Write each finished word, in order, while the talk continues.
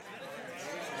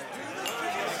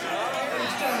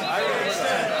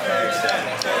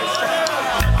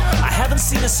haven't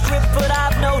seen a script, but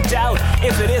I've no doubt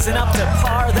if it isn't up to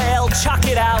par, they'll chuck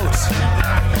it out.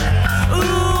 Ooh,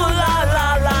 la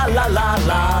la la la la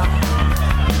la.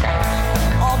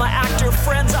 All my actor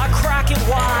friends are cracking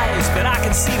wise, but I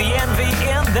can see the envy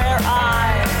in their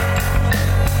eye.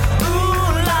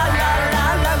 Ooh, la la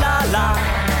la la la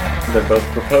la. They're both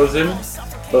proposing,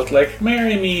 both like,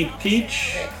 marry me,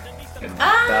 Peach. And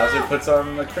Bowser puts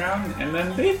on the crown, and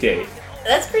then they date.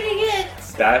 That's pretty good.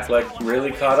 That, like,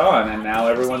 really caught on, and now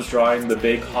everyone's drawing the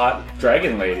big, hot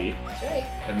dragon lady. That's right.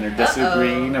 And they're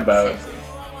disagreeing about...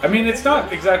 I mean, it's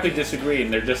not exactly disagreeing.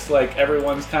 They're just, like,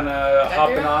 everyone's kind of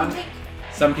hopping on.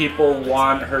 Some people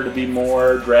want her to be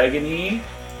more dragon-y,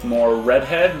 more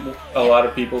redhead. A lot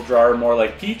of people draw her more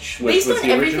like Peach, which was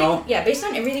the original. Yeah, based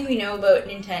on everything we know about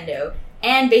Nintendo,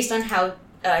 and based on how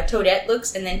Toadette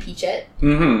looks and then Peachette,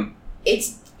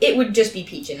 it would just be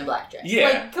Peach in a black dress. Yeah.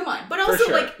 Like, come on. But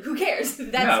also, like, who cares?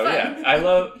 That's fun. Yeah. I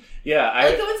love... Yeah, I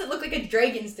like the ones that look like a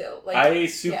dragon still. Like, I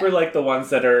super like the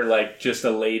ones that are, like, just a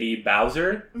lady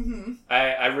Bowser. Mm-hmm.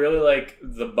 I really like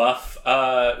the buff,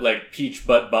 like, Peach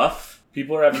but buff.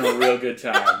 People are having a real good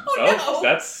time. No.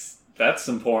 That's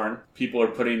some porn. People are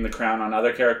putting the crown on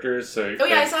other characters. So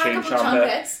I saw a couple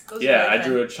Chompettes. I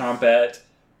drew a Chompette.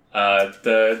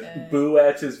 The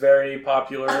Booette is very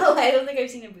popular. Oh, I don't think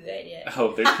I've seen a Booette yet.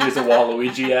 Oh, here's a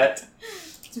Waluigiette.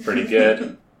 It's pretty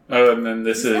good. Oh, and then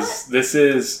this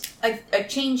is a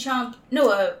Chain Chomp.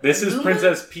 No, this is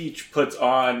Princess Peach puts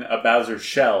on a Bowser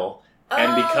shell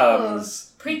and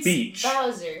becomes Prince Beach.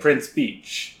 Bowser. Prince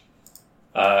Beach.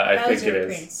 I think it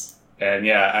is. Prince. And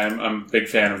yeah, I'm a big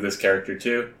fan of this character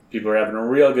too. People are having a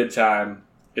real good time.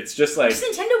 It's just like it's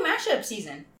Nintendo mashup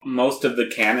season. Most of the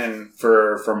canon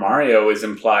for Mario is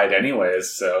implied anyways,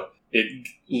 so it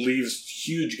leaves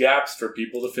huge gaps for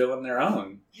people to fill in their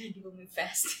own. Yeah, people move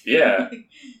fast. Yeah.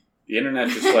 The internet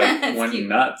just went cute.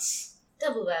 Nuts.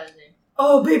 Double Bowser.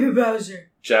 Oh, baby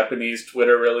Bowser. Japanese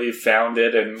Twitter really found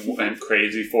it and went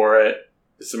crazy for it.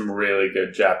 Some really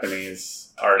good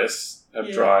Japanese artists have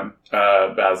drawn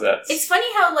Bowsettes. It's funny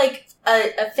how, like,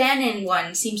 a fan-in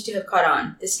one seems to have caught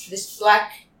on. This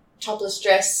black topless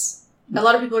dress. A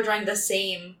lot of people are drawing the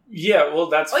same. Yeah, well,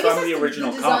 that's from the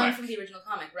original comic. From the original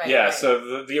comic, right? Yeah, right.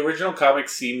 So the original comic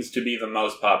seems to be the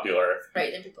most popular. Right,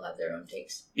 then people have their own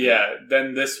takes. Yeah,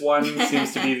 then this one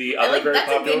seems to be the other very that's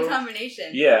popular. That's a good combination.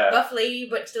 Yeah. Buff lady,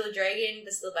 but still a dragon,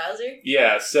 but still Bowser.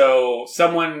 Yeah, so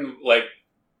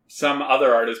some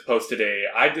other artist posted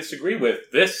I disagree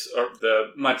with this, or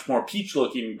the much more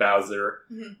peach-looking Bowser.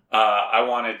 Mm-hmm. I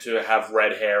wanted to have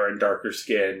red hair and darker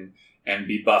skin and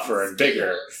be buffer and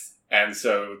bigger. And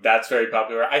so that's very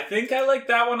popular. I think I like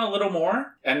that one a little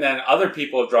more. And then other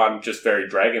people have drawn just very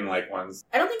dragon-like ones.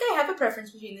 I don't think I have a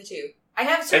preference between the two. I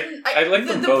have certain... I like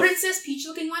them the both. Princess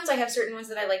Peach-looking ones, I have certain ones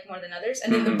that I like more than others.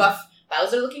 And then the buff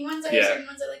Bowser-looking ones, I have certain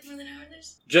ones I like more than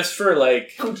others. Just for,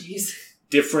 like... Oh, jeez.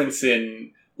 Difference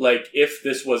in... Like, if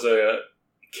this was a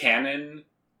canon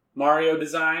Mario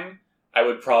design, I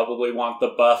would probably want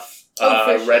the buff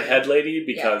redhead lady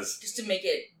because... Yeah, just to make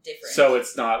it different. So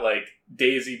it's not like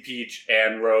Daisy, Peach,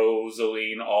 and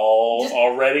Rosaline all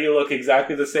already look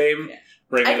exactly the same. Yeah.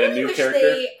 Bring in a new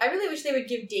character. I really wish they would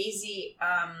give Daisy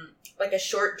like a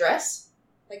short dress.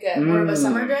 Like a more of a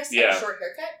summer dress. And a short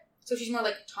haircut. So she's more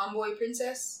like a tomboy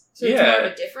princess. So it's more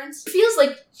of a difference. It feels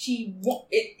like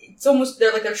it's almost,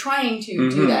 they're trying to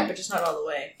do that, but just not all the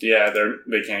way. Yeah,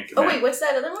 they can't commit. Oh wait, what's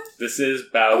that other one? This is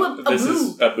this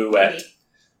is a Booette. Maybe.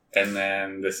 And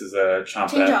then this is a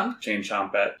Chompette. Chain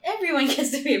Chompette. Everyone gets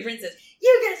to be a princess.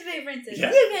 You get to be a princess.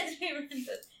 Yeah. You get to be a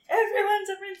princess. Everyone's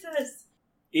a princess.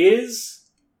 Is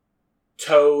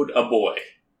Toad a boy?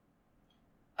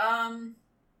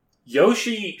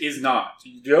 Yoshi is not.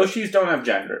 Yoshis don't have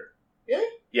gender.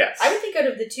 Really? Yes. I would think out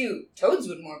of the two, Toads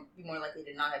would be more likely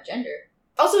to not have gender.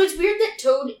 Also, it's weird that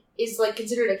Toad is, like,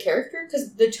 considered a character,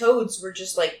 because the Toads were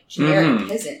just, like, generic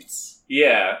peasants.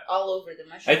 Yeah. All over the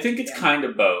mushroom. I think it's kind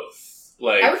of both.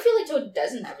 Like, I would feel like Toad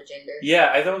doesn't have a gender.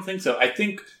 Yeah, I don't think so. I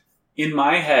think, in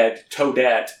my head,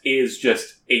 Toadette is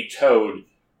just a Toad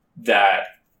that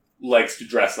likes to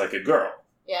dress like a girl.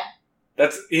 Yeah.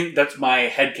 That's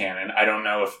my headcanon. I don't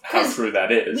know how true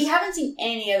that is. We haven't seen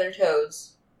any other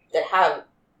Toads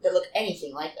that look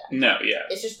anything like that. No, yeah.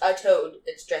 It's just a Toad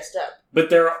that's dressed up. But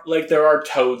there are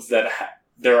Toads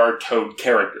there are Toad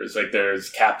characters. Like, there's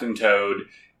Captain Toad,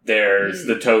 there's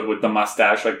the Toad with the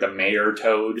mustache, like the Mayor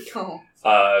Toad.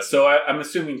 Oh. So I'm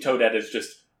assuming Toadette is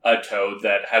just a Toad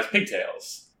that has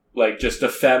pigtails. Like, just a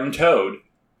femme Toad.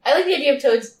 I like the idea of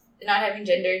Toads not having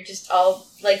gender, just all,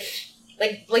 like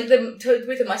Like the Toad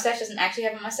with the mustache doesn't actually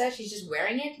have a mustache, he's just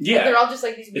wearing it. Yeah. Like they're all just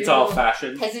like these weird it's all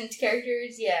fashion. peasant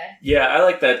characters, yeah. Yeah, I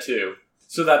like that too.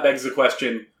 So that begs the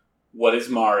question, what is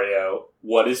Mario?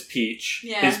 What is Peach?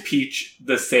 Yeah. Is Peach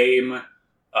the same,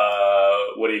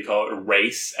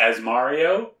 race as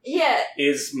Mario? Yeah.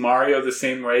 Is Mario the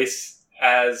same race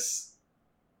as,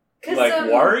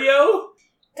 Wario?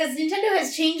 Because Nintendo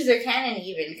has changed their canon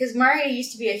even. Because Mario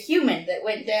used to be a human that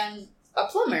went down a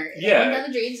plumber. Yeah. Went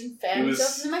down the drains and found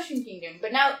himself in the Mushroom Kingdom.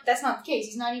 But now that's not the case.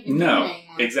 He's not even human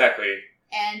anymore. Exactly.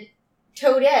 And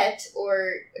Toadette,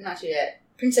 or not Toadette,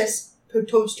 Princess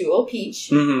Toadstool,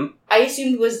 Peach, I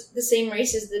assumed was the same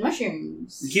race as the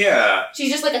mushrooms. Yeah.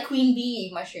 She's just like a queen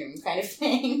bee mushroom kind of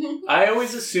thing. I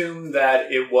always assumed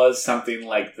that it was something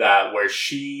like that, where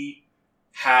she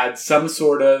had some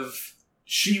sort of...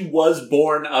 She was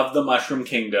born of the Mushroom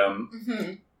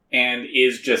Kingdom, and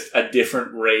is just a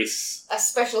different race. A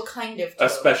special kind of Toad. A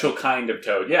special kind of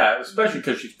Toad, yeah. Especially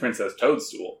because she's Princess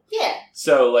Toadstool. Yeah.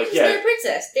 So, she's their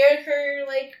princess. They're her,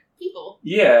 people.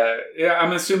 Yeah,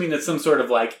 I'm assuming it's some sort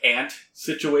of, ant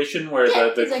situation where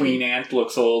the queen ant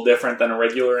looks a little different than a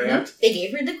regular ant. They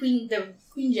gave her the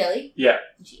queen jelly. Yeah.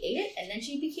 And she ate it, and then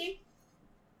she became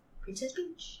Princess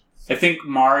Peach. I think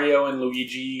Mario and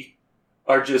Luigi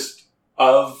are just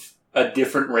of a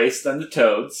different race than the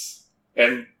Toads,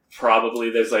 and probably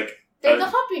there's They're the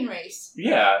hopping race.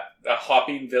 Yeah, a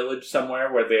hopping village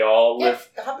somewhere where they all live.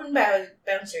 The hopping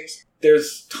bouncers.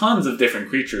 There's tons of different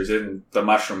creatures in the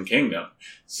Mushroom Kingdom,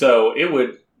 so it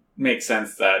would make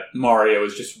sense that Mario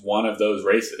is just one of those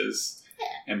races,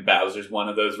 and Bowser's one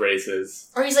of those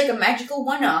races. Or he's like a magical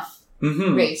one-off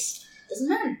race. Doesn't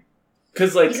matter.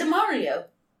 Because he's a Mario.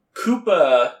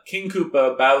 King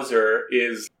Koopa Bowser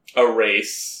is a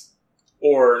race,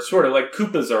 or sort of like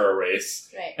Koopas are a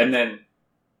race, right? And then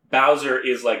Bowser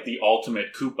is the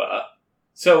ultimate Koopa,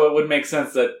 so it would make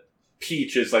sense that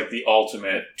Peach is the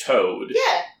ultimate Toad.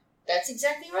 Yeah, that's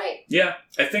exactly right. Yeah,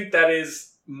 I think that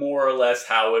is more or less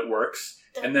how it works.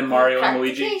 And then Mario and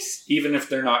Luigi, even if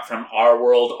they're not from our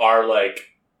world, are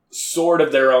sort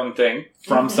of their own thing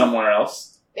from somewhere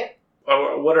else. Yep.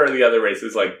 What are the other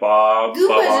races Bob?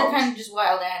 Goombas are kind of just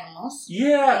wild animals.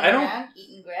 Yeah, I don't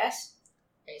eating grass.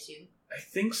 I assume. I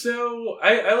think so.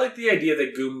 I like the idea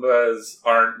that Goombas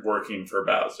aren't working for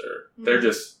Bowser. They're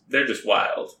just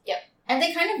wild. Yep. And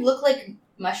they kind of look like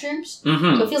mushrooms.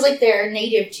 So it feels like they're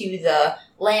native to the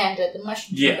land that the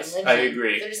mushroom lives in. I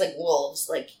agree. They're just like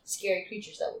wolves, scary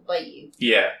creatures that will bite you.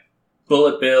 Yeah.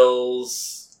 Bullet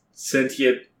bills,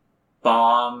 sentient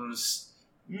bombs.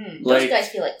 Those guys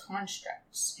feel like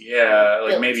constructs.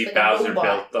 Yeah, maybe Bowser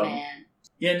built them. Man.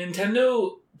 Yeah,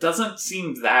 Nintendo doesn't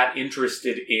seem that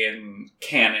interested in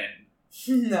canon.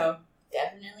 No,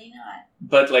 definitely not.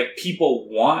 But, people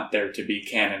want there to be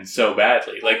canon so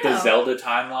badly. The Zelda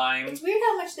timeline. It's weird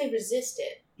how much they resist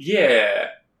it. Yeah.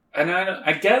 And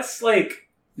I guess,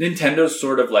 Nintendo's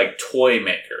sort of toy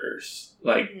makers.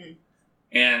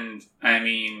 And, I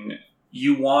mean,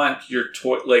 you want your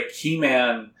toy...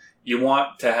 He-Man, you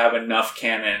want to have enough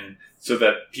canon so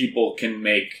that people can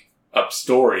make up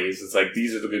stories. It's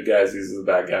these are the good guys, these are the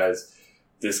bad guys.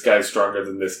 This guy's stronger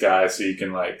than this guy, so you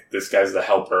can this guy's the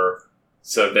helper.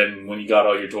 So then when you got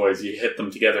all your toys, you hit them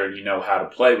together and you know how to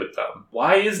play with them.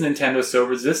 Why is Nintendo so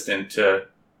resistant to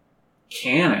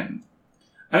canon?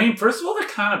 I mean, first of all, they're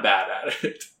kind of bad at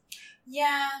it.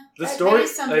 Yeah. The story, that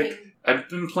is something. I've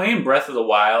been playing Breath of the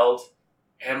Wild,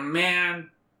 and man,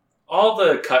 all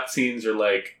the cutscenes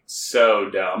are so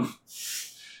dumb.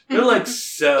 They're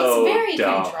so it's very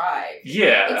dumb. Contrived.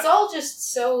 Yeah. It's all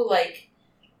just so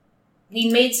we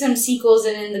made some sequels,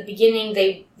 and in the beginning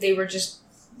they were just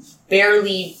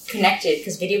barely connected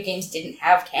because video games didn't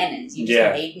have canons. You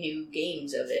just made new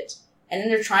games of it. And then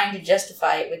they're trying to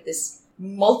justify it with this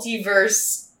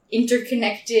multiverse,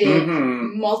 interconnected,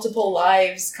 multiple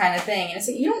lives kind of thing. And it's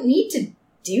you don't need to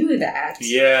do that.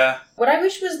 Yeah. What I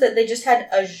wish was that they just had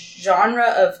a genre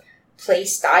of play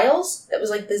styles that was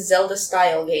the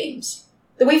Zelda-style games.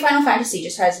 The way Final Fantasy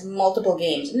just has multiple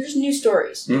games, and there's new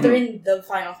stories. They're in the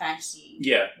Final Fantasy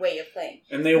way of playing.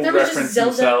 And they will reference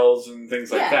themselves and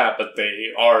things like that, but they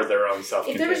are their own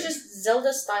self-contained. If there was just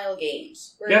Zelda-style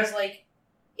games, where it was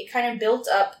it kind of built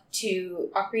up to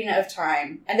Ocarina of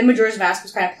Time, and then Majora's Mask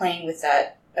was kind of playing with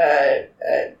that,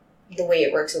 the way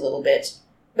it works a little bit.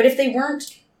 But if they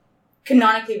weren't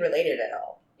canonically related at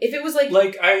all, if it was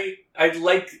I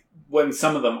like when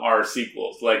some of them are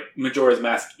sequels. Majora's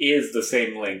Mask is the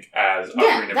same Link as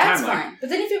Ocarina of Time. That's fine. But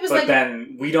then if it was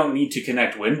then we don't need to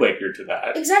connect Wind Waker to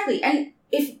that. Exactly. And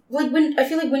if, I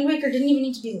feel Wind Waker didn't even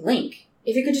need to be Link.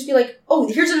 If it could just be oh,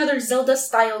 here's another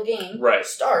Zelda-style game. Right.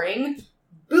 Starring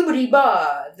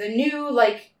boobity-ba, the new,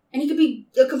 like, and he could be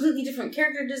a completely different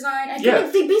character design. I feel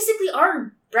like they basically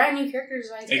are brand new character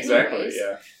designs anyways.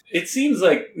 Yeah. It seems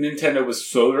like Nintendo was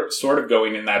sort of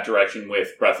going in that direction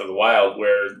with Breath of the Wild,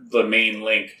 where the main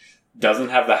Link doesn't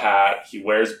have the hat, he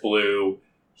wears blue,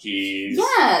 he's...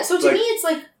 Yeah, so to me it's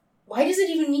like, why does it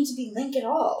even need to be Link at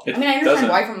all? I mean, I understand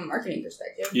why from a marketing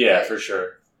perspective. Yeah, for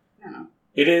sure. I don't know.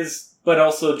 It is, but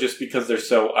also just because they're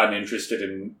so uninterested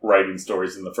in writing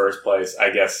stories in the first place, I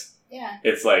guess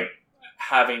it's like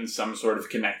having some sort of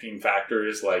connecting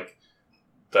factors, like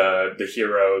the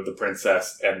hero, the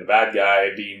princess, and the bad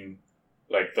guy being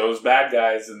like those bad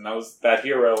guys and that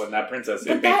hero and that princess.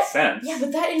 It makes sense. Yeah,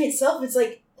 but that in itself, it's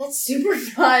like, that's super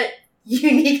not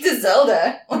unique to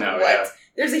Zelda. Like, no, what? Yeah.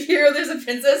 There's a hero, there's a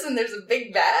princess, and there's a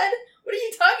big bad? What are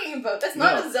you talking about? That's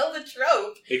not a Zelda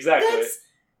trope. Exactly.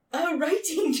 That's a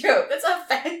writing trope. That's a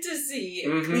fantasy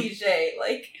cliche.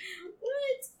 Like,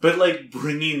 what? But, like,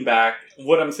 bringing back...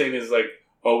 What I'm saying is, like,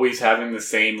 always having the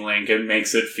same Link, it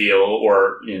makes it feel,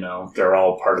 or, you know, they're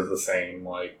all part of the same,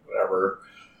 like, whatever.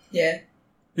 Yeah.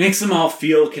 Makes them all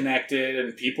feel connected,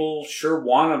 and people sure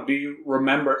want to be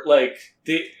remembered. Like,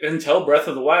 until Breath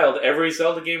of the Wild, every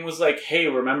Zelda game was like, hey,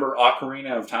 remember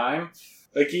Ocarina of Time?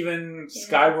 Like, even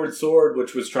Skyward Sword,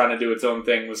 which was trying to do its own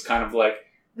thing, was kind of like...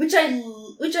 Which I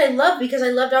love, because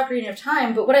I loved Ocarina of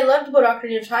Time, but what I loved about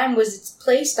Ocarina of Time was its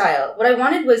play style. What I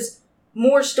wanted was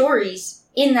more stories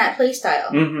in that play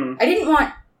style. Mm-hmm. I didn't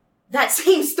want that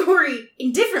same story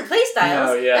in different play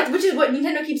styles, which is what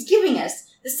Nintendo keeps giving us.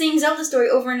 The same Zelda story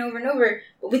over and over and over,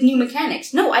 but with new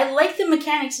mechanics. No, I like the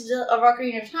mechanics of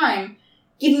Ocarina of Time.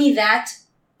 Give me that,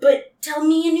 but tell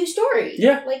me a new story.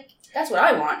 Yeah. Like, that's what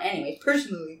I want, anyway,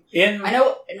 personally. I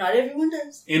know not everyone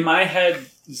does. In my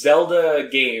head, Zelda-style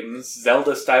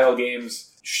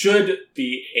games, should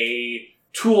be a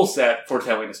tool set for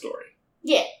telling a story.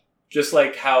 Yeah. Just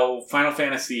like how Final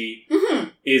Fantasy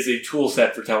is a tool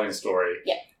set for telling a story.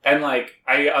 Yeah. And, like,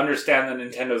 I understand that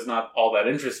Nintendo's not all that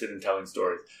interested in telling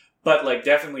stories. But, like,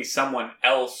 definitely someone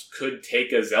else could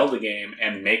take a Zelda game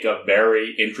and make a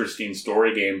very interesting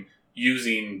story game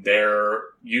using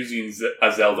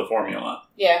a Zelda formula.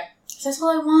 Yeah. That's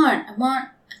all I want. I want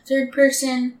a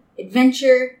third-person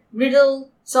adventure,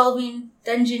 riddle-solving,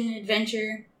 dungeon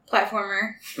adventure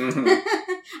platformer. Mm-hmm.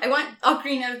 I want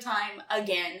Ocarina of Time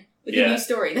again with a new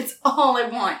story. That's all I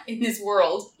want in this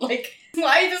world. Like...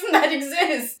 Why doesn't that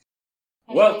exist?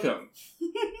 Welcome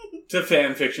to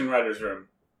Fanfiction Writers Room.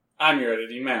 I'm your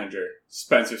editing manager,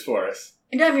 Spencer Suarez.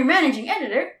 And I'm your managing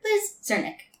editor, Liz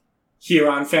Zernick. Here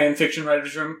on Fanfiction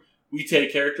Writers Room, we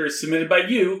take characters submitted by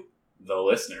you, the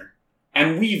listener,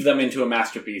 and weave them into a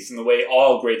masterpiece in the way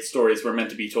all great stories were meant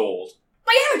to be told.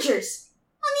 By amateurs!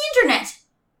 On the internet!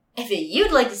 If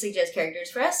you'd like to suggest characters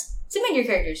for us, submit your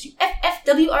characters to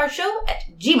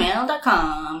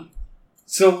ffwrshow@gmail.com.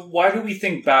 So why do we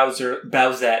think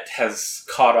Bowsette has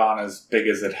caught on as big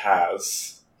as it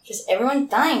has? Because everyone's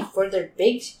dying for their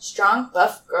big, strong,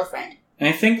 buff girlfriend. And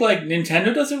I think, like,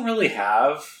 Nintendo doesn't really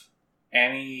have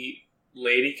any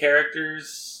lady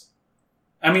characters.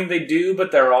 I mean, they do,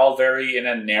 but they're all very in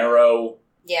a narrow...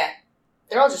 Yeah.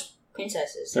 They're all just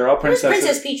princesses. They're all princesses.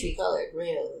 Princess Peach recolored,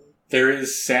 really. There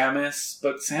is Samus,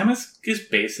 but Samus is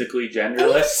basically genderless. I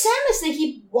mean, Samus, they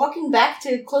keep walking back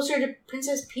to closer to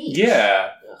Princess Peach.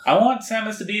 Yeah. Ugh. I want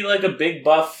Samus to be like a big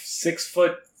buff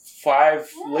 6'5"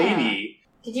 lady.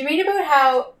 Did you read about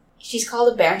how she's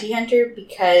called a bounty hunter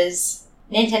because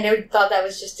Nintendo thought that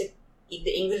was just the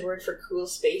English word for cool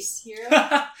space hero?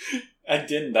 I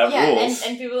didn't. That rules.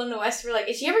 And people in the West were like,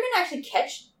 is she ever going to actually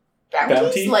catch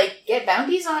bounties? Like, get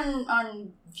bounties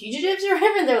on fugitives or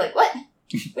whatever? And they're like, what?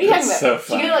 What are you talking about? So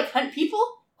funny. She's gonna, like, hunt people?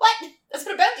 What? That's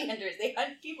what a bounty hunter is. They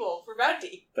hunt people for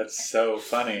bounty. That's so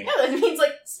funny. Yeah, that means,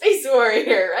 like, space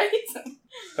warrior, right?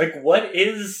 Like, what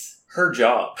is her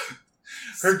job?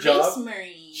 Her Space job?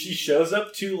 Marine. She shows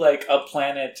up to, like, a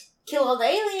planet... Kills all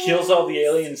the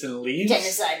aliens and leaves?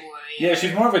 Genocide warrior. Yeah,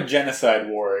 she's more of a genocide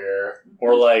warrior.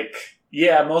 Or, like...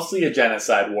 Yeah, mostly a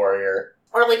genocide warrior.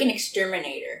 Or, like, an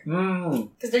exterminator.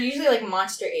 Because they're usually, like,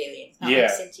 monster aliens, not, like,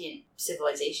 sentient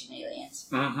civilization aliens.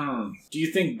 Mm-hmm. Do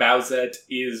you think Bowsette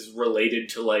is related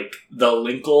to, like, the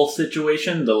Linkle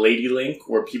situation, the Lady Link,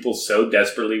 where people so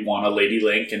desperately want a Lady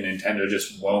Link and Nintendo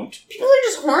just won't? People are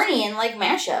just horny and like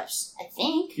mashups, I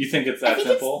think. You think it's that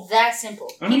simple? It's that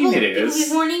simple. I mean, it is. People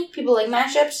be horny, people like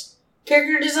mashups,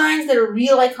 character designs that are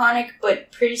real iconic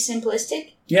but pretty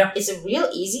simplistic. Yeah. It's a real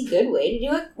easy, good way to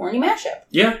do a horny mashup.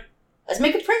 Yeah. Let's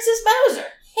make a Princess Bowser.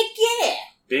 Heck yeah!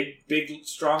 Big,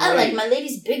 strong lady. I like my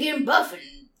ladies big and buff and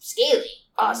scaly.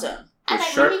 Awesome. I like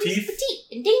sharp my babies teeth? petite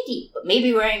and dainty, but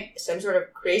maybe wearing some sort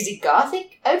of crazy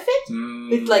gothic outfit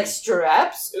with like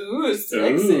straps. Ooh,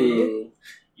 sexy. Ooh.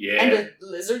 Yeah. And a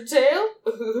lizard tail.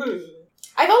 Ooh.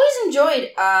 I've always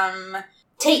enjoyed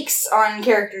takes on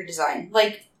character design,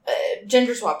 like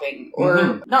gender swapping,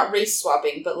 or not race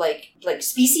swapping, but like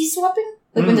species swapping.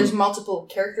 Like when there's multiple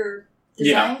character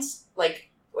designs. Yeah.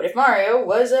 Like, what if Mario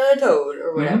was a toad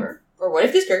or whatever? Or what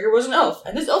if this character was an elf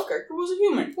and this elf character was a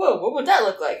human? Whoa, what would that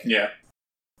look like? Yeah.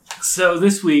 So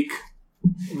this week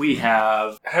we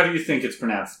have, how do you think it's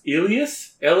pronounced?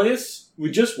 Elias?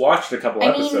 We just watched a couple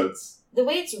episodes. The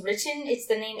way it's written, it's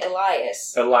the name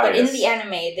Elias. Elias. But in the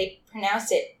anime, they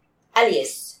pronounce it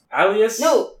Alias. Alias?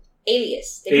 No,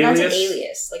 alias. They pronounce it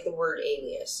alias, like the word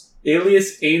alias.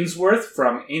 Alias Ainsworth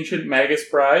from Ancient Magus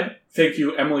Bride. Thank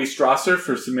you, Emily Strasser,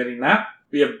 for submitting that.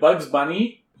 We have Bugs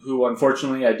Bunny, who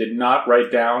unfortunately I did not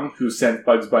write down who sent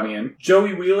Bugs Bunny in.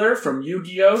 Joey Wheeler from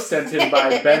Yu-Gi-Oh! Sent in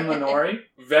by Ben Lenore.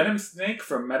 Venom Snake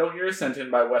from Metal Gear sent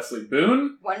in by Wesley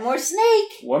Boone. One more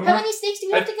snake! How many snakes do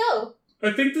we have to go?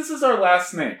 I think this is our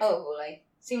last snake. Oh boy.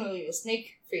 Soon we'll be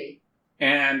snake free.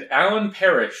 And Alan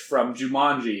Parrish from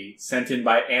Jumanji sent in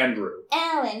by Andrew.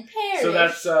 Alan Parrish. So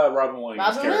that's Robin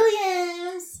Williams' character.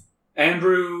 Williams.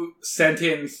 Andrew sent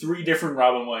in 3 different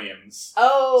Robin Williams.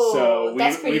 Oh, so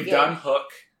that's pretty good. We've done Hook,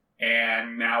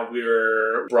 and now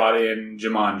we're brought in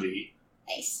Jumanji.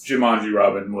 Nice. Jumanji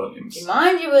Robin Williams.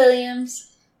 Jumanji Williams.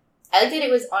 I like that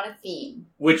it was on a theme.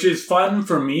 Which is fun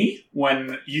for me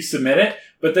when you submit it,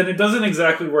 but then it doesn't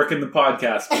exactly work in the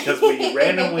podcast because we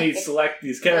randomly select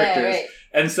these characters. Right.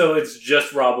 And so it's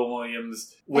just Robin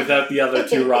Williams without the other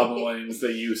 2 Robin Williams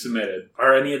that you submitted.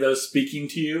 Are any of those speaking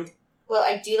to you? Well,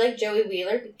 I do like Joey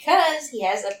Wheeler because he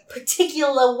has a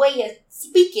particular way of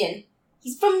speaking.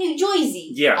 He's from New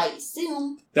Jersey, I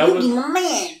assume. That was my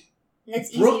man.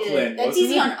 That's Brooklyn. That's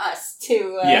easy on us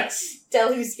to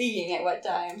tell who's speaking at what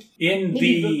time.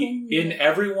 In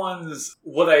everyone's,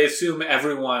 what I assume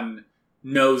everyone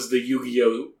knows the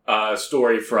Yu-Gi-Oh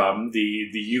story from, the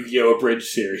Yu-Gi-Oh! Abridged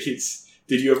series.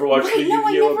 Did you ever watch the Yu-Gi-Oh! No,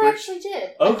 I never Abridged? actually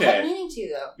did. Okay. I kept meaning to,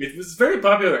 though. It was very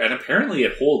popular, and apparently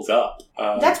it holds up.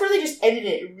 That's where they just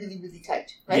edited it really, really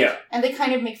tight, right? Yeah. And they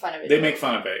kind of make fun of it. They make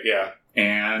fun of it, yeah.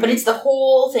 But it's the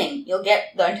whole thing. You'll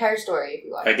get the entire story if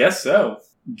you watch it. I guess so.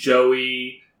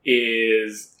 Joey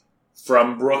is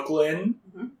from Brooklyn.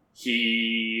 Mm-hmm.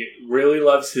 He really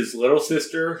loves his little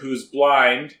sister, who's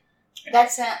blind.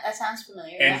 That sounds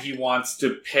familiar. And he wants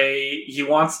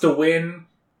to win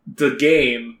the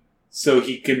game so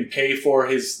he can pay for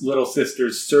his little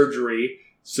sister's surgery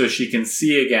so she can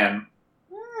see again.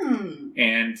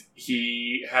 And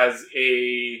he has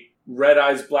a Red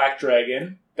Eyes Black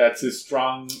Dragon. That's his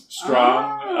strong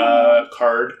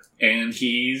card. And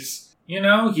he's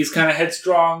kind of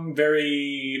headstrong,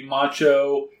 very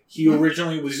macho. He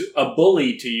originally was a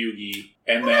bully to Yugi.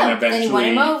 And then eventually he won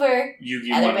him over.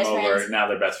 Yugi won him over, and now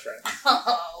they're best friends.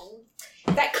 Oh,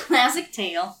 that classic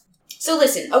tale. So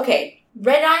listen, okay.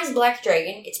 Red Eyes Black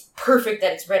Dragon, it's perfect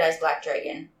that it's Red Eyes Black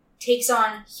Dragon, takes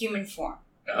on human form.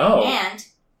 Oh. And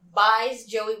buys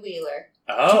Joey Wheeler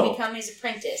to become his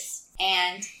apprentice.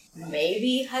 And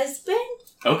maybe husband?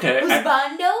 Okay.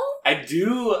 Husbando? I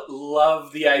do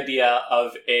love the idea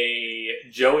of a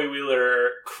Joey Wheeler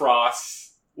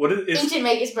cross. What is Ancient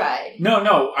Magus Bride.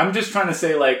 No. I'm just trying to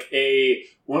say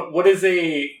what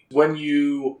is when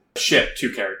you ship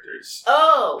 2 characters?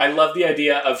 Oh. I love the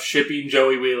idea of shipping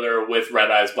Joey Wheeler with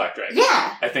Red Eyes Black Dragon.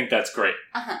 Yeah. I think that's great.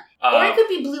 Uh-huh. Or it could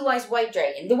be Blue Eyes White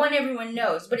Dragon, the one everyone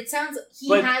knows, but it sounds he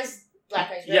has Black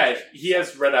Eyes Red Dragon. Yeah, he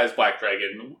has Red Eyes Black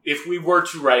Dragon. If we were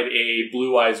to write a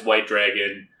Blue Eyes White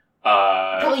Dragon,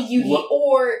 probably Yugi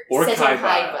or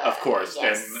Kaiba, of course.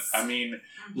 Yes. And I mean,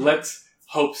 let's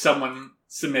hope someone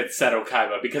submits Seto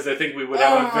Kaiba, because I think we would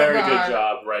have a very good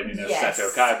job writing a Seto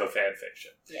Kaiba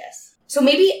fanfiction. Yes. So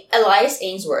maybe Elias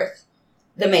Ainsworth,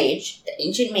 the mage, the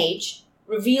ancient mage,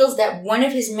 reveals that one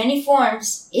of his many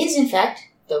forms is in fact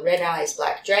the Red Eyes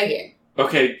Black Dragon.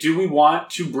 Okay, do we want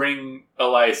to bring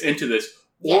Elias into this?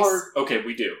 Yes. Okay,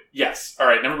 we do. Yes. All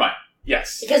right, never mind.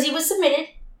 Yes. Because he was submitted,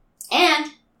 and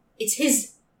it's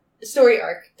his story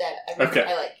arc that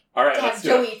I like. All right, to have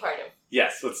Joey part of.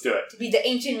 Yes, let's do it. To be the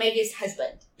ancient magus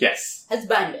husband. Yes.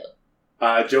 Husbando.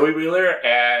 Joey Wheeler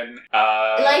and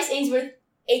Elias Ainsworth,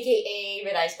 a.k.a.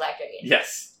 Red Eyes Black Dragon.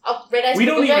 Yes. Oh, Red Eyes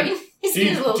Black Dragon?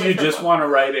 Do you just want to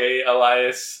write a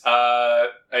Elias, a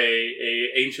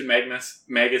Ancient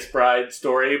Magus Bride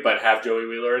story, but have Joey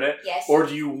Wheeler in it? Yes. Or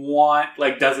do you want,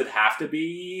 does it have to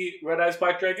be Red Eyes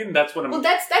Black Dragon? That's what I'm... Well,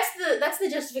 that's the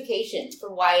justification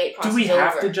for why it crosses over. Do we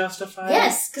have to justify it?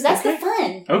 Yes, because that's the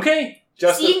fun. Okay.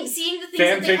 seeing the things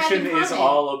fan that they fiction have in is common.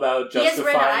 all about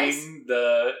justifying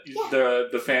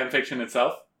the fan fiction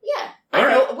itself. Yeah. I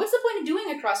don't know. What's the point of doing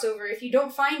a crossover if you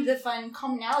don't find the fun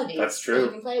commonalities That's true. that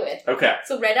you can play with? Okay.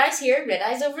 So Red Eye's here, Red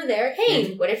Eye's over there.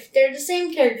 Hey, what if they're the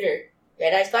same character?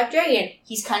 Red Eye's Black Dragon.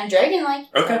 He's kind of dragon-like.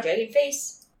 He's got a dragon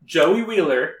face. Joey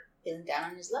Wheeler. Feeling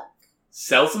down on his luck.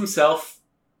 Sells himself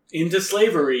into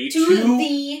slavery to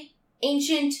the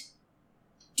ancient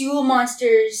Duel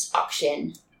Monsters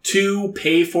auction. To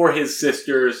pay for his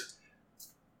sister's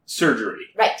surgery.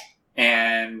 Right.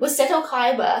 And... Was Seto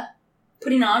Kaiba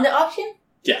putting on the auction?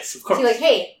 Yes, of course. So like,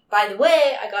 hey, by the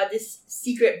way, I got this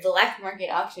secret black market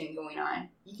auction going on.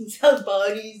 You can sell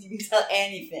bodies, you can sell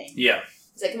anything. Yeah.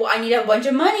 It's like, well, I need a bunch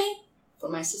of money for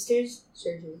my sister's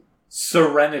surgery.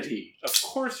 Serenity. Of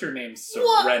course her name's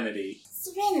Serenity. What?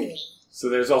 Serenity. So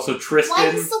there's also Tristan. Why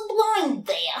are you so blind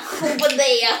there? Over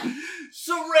there.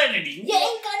 Serenity. You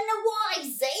ain't got no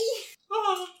eyes, eh?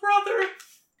 Oh, brother.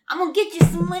 I'm gonna get you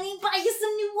some money, buy you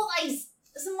some new eyes.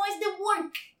 Some eyes that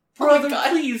work. Brother,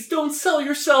 please don't sell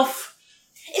yourself.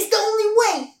 It's the only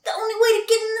way. The only way to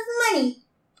get enough money.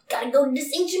 Gotta go to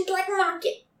this ancient black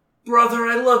market. Brother,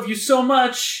 I love you so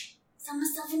much. Sell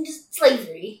myself into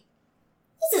slavery.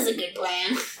 This is a good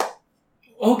plan.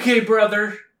 Okay,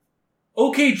 brother.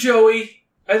 Okay, Joey.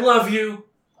 I love you.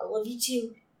 I love you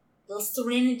too. Little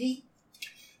Serenity.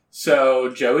 So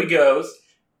Joey goes,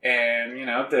 and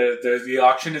there's the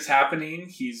auction is happening.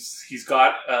 He's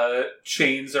got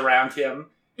chains around him,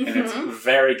 and it's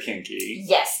very kinky.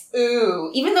 Yes. Ooh.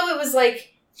 Even though it was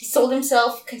like he sold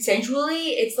himself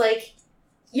consensually, it's like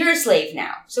you're a slave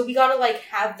now, so we gotta like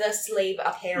have the slave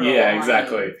apparel. Yeah, on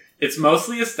exactly. you. It's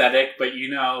mostly aesthetic, but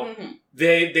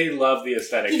they love the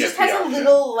aesthetic. He just has a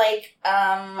little like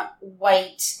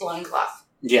white loincloth.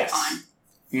 Yes. On.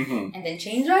 Mm-hmm. And then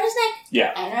chains around his neck.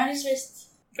 Yeah. And around his wrists.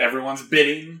 Everyone's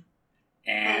bidding,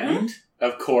 and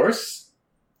of course,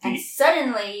 and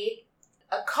suddenly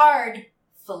a card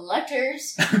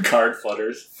flutters. Card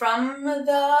flutters from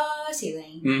the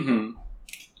ceiling. Mm-hmm.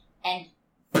 And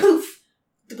poof!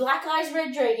 The Black Eyes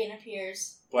Red Dragon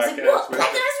appears. Black Eyes Red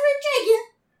Dragon?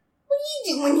 What are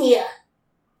you doing here?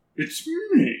 It's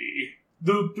me,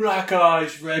 the Black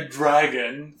Eyes Red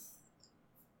Dragon.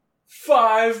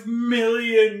 5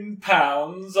 million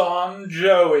pounds on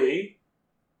Joey.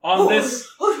 On this.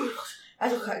 Oh my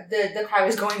gosh. The crowd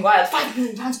was going wild. 5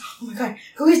 million pounds. Oh my god.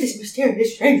 Who is this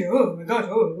mysterious stranger? Oh my god.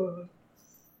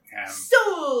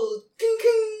 Sold! King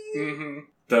king! Mm-hmm.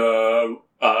 The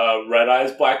Red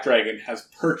Eyes Black Dragon has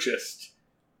purchased.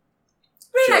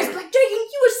 Red Eyes Black Dragon,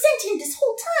 you were sentient this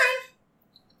whole time.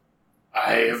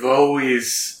 I have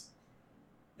always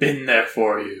been there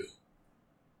for you.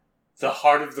 The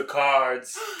heart of the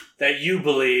cards that you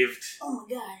believed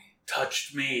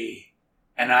touched me,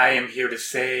 and I am here to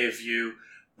save you,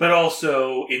 but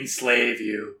also enslave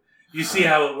you. You see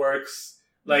how it works?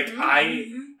 Like,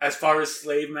 as far as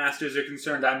slave masters are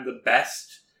concerned, I'm the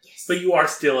best, but you are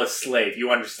still a slave. You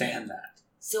understand that.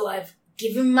 So I've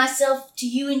given myself to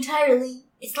you entirely.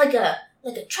 It's like a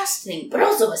trust thing, but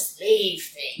also a slave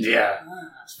thing. Yeah,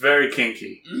 it's very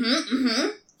kinky.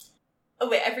 Oh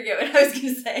wait, I forget what I was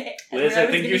going to say. Liz, I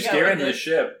think you're steering the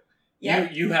ship. Yeah.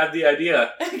 You have the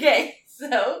idea. Okay,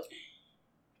 so...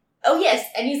 Oh yes,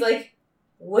 and he's like,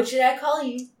 what should I call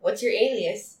you? What's your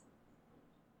alias?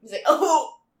 He's like,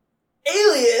 oh,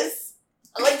 alias?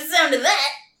 I like the sound of that.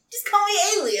 Just call me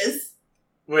Alias.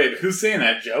 Wait, who's saying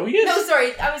that? Joey is? No,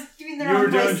 sorry, I was doing the wrong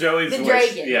voice. You were doing Joey's voice. The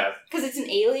dragon. Yeah. Because it's an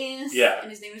alias. Yeah. And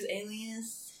his name is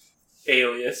Alias.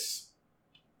 Alias.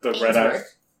 The Red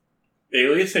Eyes.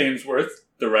 Alias Ainsworth,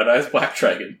 the Red Eyes Black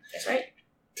Dragon. That's right.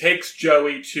 Takes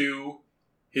Joey to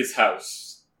his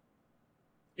house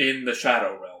in the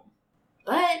Shadow Realm.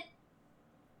 But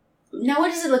now, what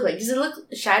does it look like? Does it look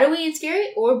shadowy and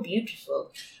scary or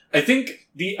beautiful? I think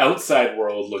the outside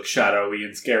world looks shadowy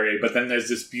and scary, but then there's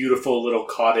this beautiful little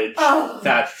cottage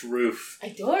thatched roof.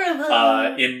 Adorable.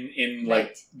 In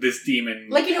like this demon,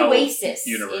 like an oasis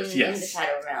universe. In the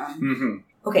Shadow Realm.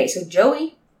 Mm-hmm. Okay, so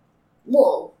Joey.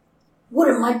 Whoa. What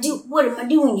am I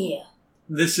doing here?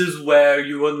 This is where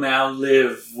you will now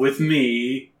live with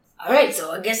me. Alright,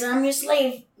 so I guess I'm your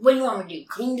slave. What do you want me to do?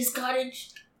 Clean this cottage?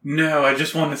 No, I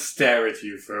just want to stare at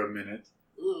you for a minute.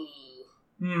 Ooh.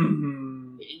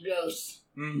 Mm-hmm. Pretty gross.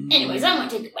 Mm-hmm. Anyways, I'm gonna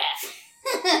take a bath.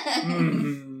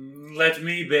 Let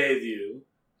me bathe you.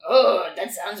 Oh,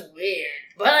 that sounds weird.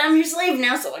 But I'm your slave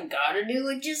now, so I gotta do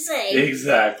what you say.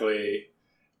 Exactly.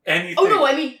 Anything. Oh no,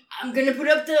 I mean, I'm gonna put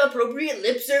up the appropriate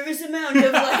lip service amount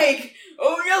of like,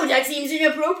 oh no, that seems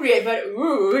inappropriate, but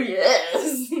ooh,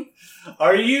 yes.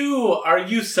 Are you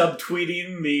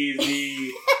subtweeting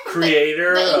the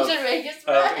creator the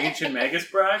of Ancient Magus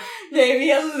Bride.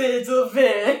 Maybe a little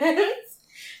bit.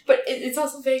 But it's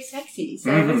also very sexy,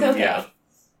 so it's okay. Yeah.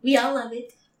 We all love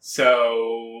it.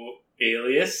 So,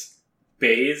 Alias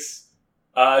bathes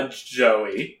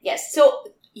Joey. Yes, so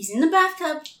he's in the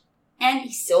bathtub, and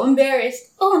he's so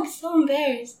embarrassed. Oh, I'm so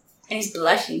embarrassed. And he's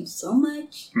blushing so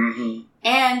much. Mm-hmm.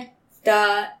 And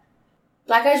the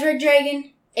Black Eyes Red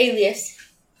Dragon, Alias,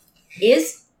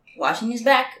 is washing his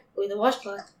back with a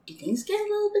washcloth. And things get a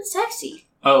little bit sexy.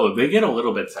 Oh, they get a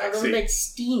little bit sexy. A little bit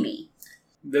steamy.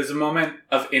 There's a moment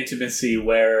of intimacy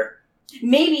where...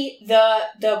 Maybe the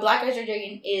Black Eyes Red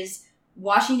Dragon is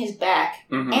washing his back,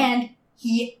 and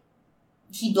he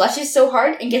blushes so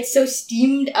hard and gets so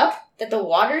steamed up that the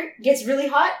water gets really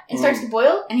hot and starts to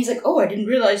boil, and he's like, oh, I didn't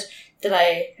realize that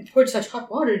I had poured such hot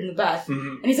water in the bath.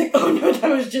 And he's like, oh no, that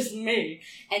was just me.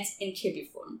 And it's in chibi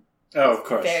form. Oh, of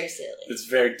course. Very silly. It's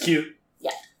very cute.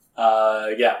 Yeah.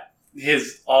 Yeah.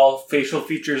 All facial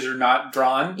features are not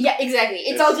drawn. Yeah, exactly.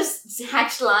 It's all just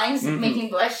hatched lines making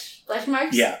blush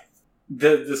marks. Yeah.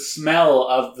 The smell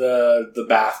of the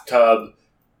bathtub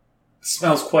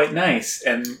smells quite nice,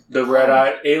 and the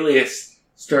red-eyed Alias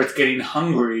starts getting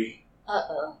hungry.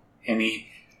 Uh-oh. And he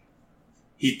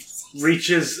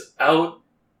reaches out,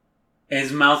 and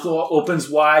his mouth opens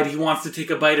wide. He wants to take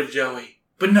a bite of Joey.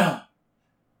 But no.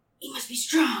 He must be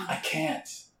strong. I can't.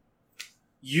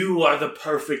 You are the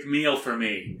perfect meal for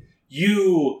me.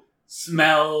 You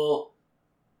smell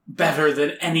better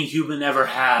than any human ever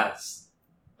has.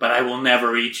 But I will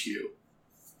never eat you.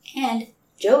 And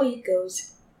Joey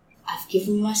goes, I've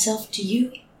given myself to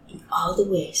you in all the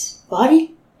ways,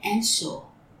 body and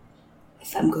soul.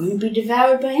 If I'm going to be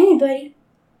devoured by anybody,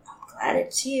 I'm glad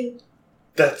it's you.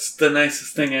 That's the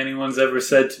nicest thing anyone's ever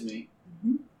said to me.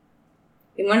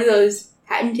 In one of those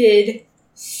patented,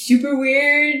 super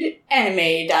weird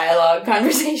anime dialogue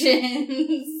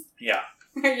conversations. Yeah.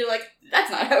 Where you're like, that's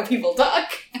not how people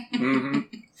talk.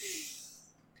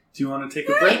 Do you want to take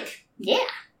a break? Yeah.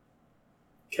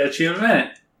 Catch you in a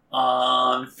minute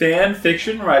on Fan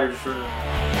Fiction Writers Room.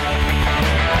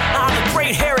 I'm a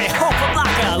great hairy hope of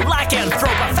like a lycanthrope.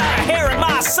 I found a hair in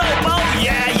my soap. Oh,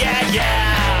 yeah.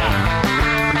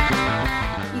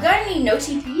 You got any no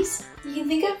TPs you can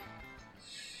think of?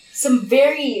 Some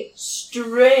very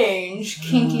strange,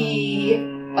 kinky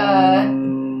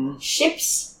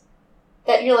ships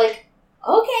that you're like,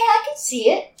 okay, I can see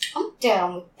it. I'm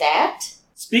down with that.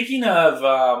 Speaking of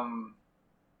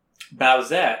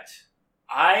Bowsette,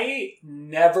 I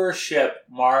never ship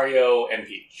Mario and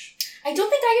Peach. I don't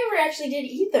think I ever actually did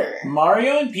either.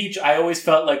 Mario and Peach, I always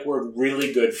felt like were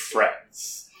really good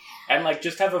friends. And like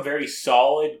just have a very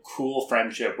solid, cool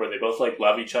friendship where they both like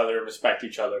love each other and respect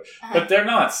each other. But they're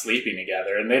not sleeping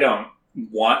together and they don't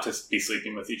want to be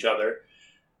sleeping with each other.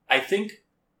 I think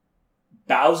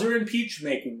Bowser and Peach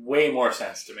make way more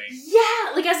sense to me.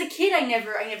 Yeah, like as a kid, I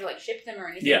never like shipped them or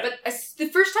anything. Yeah. But the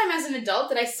first time as an adult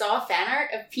that I saw fan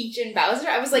art of Peach and Bowser,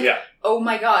 I was like, oh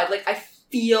my god, like I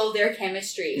feel their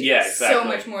chemistry. Yeah, exactly. So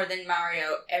much more than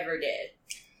Mario ever did.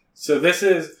 So this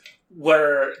is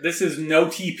No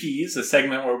TPs, a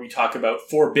segment where we talk about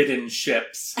forbidden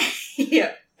ships.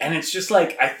 Yeah. And it's just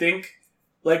like, I think,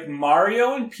 like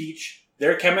Mario and Peach,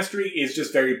 their chemistry is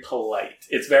just very polite.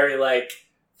 It's very like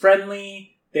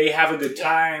friendly, they have a good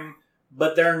time,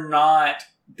 but they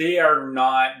are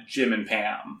not Jim and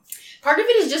Pam. Part of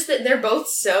it is just that they're both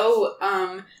so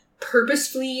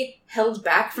purposefully held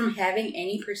back from having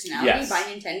any personality by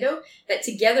Nintendo that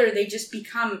together they just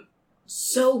become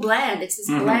so bland. It's this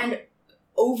bland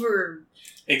over...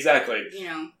 Exactly. You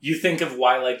know. You think of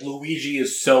why like Luigi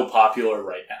is so popular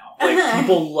right now. Like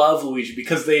people love Luigi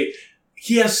because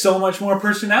he has so much more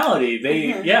personality.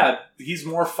 He's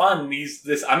more fun. He's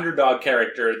this underdog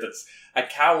character that's a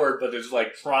coward but is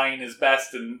like trying his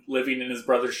best and living in his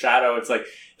brother's shadow. It's like,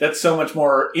 that's so much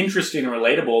more interesting and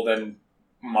relatable than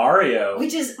Mario.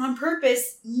 Which is on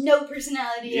purpose, no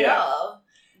personality at all.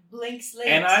 Blink slate.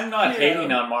 And I'm not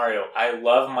hating on Mario. I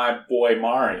love my boy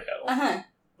Mario.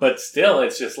 But still,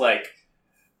 it's just like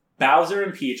Bowser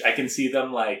and Peach, I can see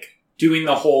them like doing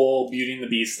the whole Beauty and the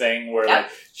Beast thing where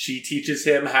like she teaches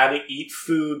him how to eat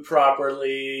food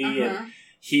properly and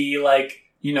he like,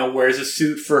 you know, wears a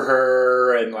suit for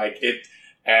her and like it,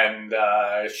 and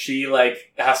she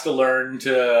like has to learn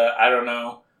to, I don't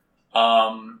know,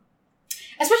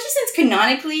 especially since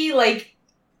canonically, like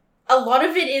a lot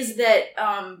of it is that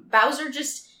Bowser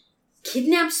just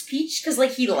kidnaps Peach because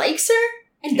like he likes her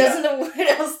and doesn't know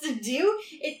what else to do.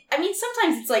 I mean,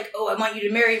 sometimes it's like, oh, I want you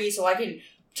to marry me so I can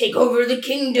take over the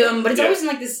kingdom, but it's always in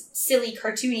like this silly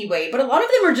cartoony way. But a lot of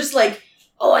them are just like,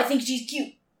 oh, I think she's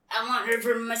cute. I want her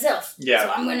for myself. Yeah.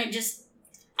 So I'm going to just...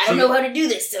 I don't know how to do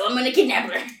this, so I'm going to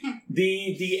kidnap her.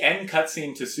 The end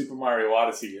cutscene to Super Mario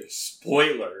Odyssey is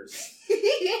spoilers.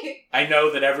 I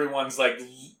know that everyone's like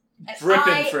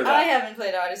dripping for that. I haven't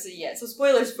played Odyssey yet, so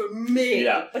spoilers for me.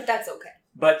 Yeah. But that's okay.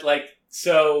 But like,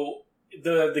 so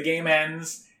the game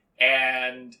ends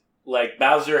and like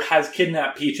Bowser has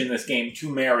kidnapped Peach in this game to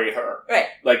marry her. Right.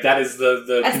 Like that is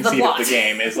the conceit of the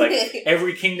game. Is like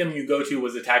every kingdom you go to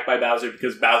was attacked by Bowser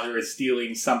because Bowser is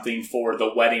stealing something for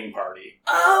the wedding party.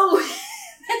 Oh,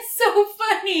 that's so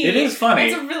funny. It is funny.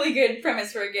 It's a really good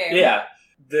premise for a game. Yeah.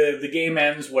 The game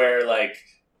ends where like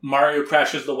Mario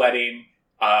crashes the wedding,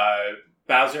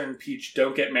 Bowser and Peach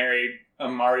don't get married,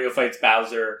 Mario fights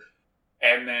Bowser,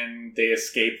 and then they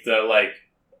escape the like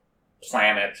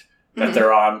planet that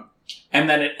they're on. And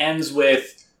then it ends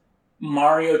with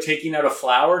Mario taking out a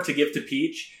flower to give to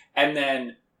Peach, and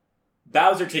then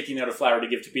Bowser taking out a flower to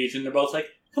give to Peach, and they're both like,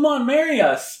 come on, marry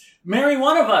us! Marry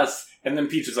one of us! And then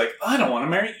Peach is like, I don't want to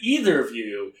marry either of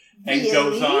you! And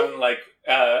goes on, like,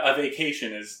 a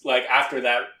vacation. Is like, after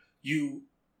that, you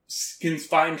can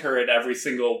find her at every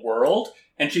single world,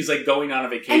 and she's, like, going on a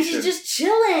vacation. And she's just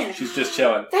chilling. She's just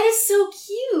chilling. That is so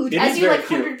cute. It As is you, very like,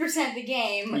 cute. 100% the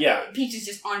game, Yeah. Peach is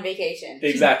just on vacation.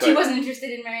 Exactly. She wasn't interested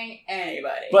in marrying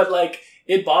anybody. But, like,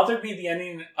 it bothered me the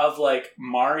ending of, like,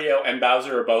 Mario and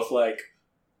Bowser are both, like,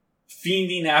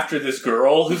 fiending after this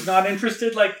girl who's not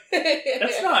interested. Like,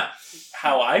 that's not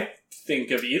how I think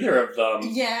of either of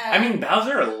them. Yeah. I mean,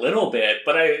 Bowser a little bit,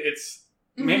 but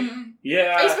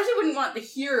yeah. I especially wouldn't want the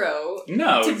hero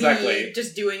No, to exactly. be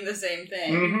just doing the same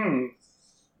thing.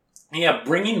 Mm-hmm. Yeah,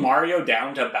 bringing Mario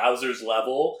down to Bowser's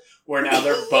level, where now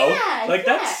they're both... Like,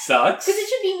 that sucks. Because it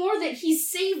should be more that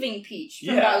he's saving Peach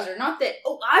from Yeah. Bowser, not that,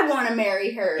 oh, I want to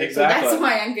marry her, Exactly. so that's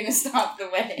why I'm going to stop the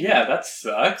wedding. Yeah, that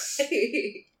sucks.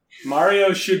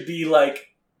 Mario should be, like,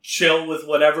 chill with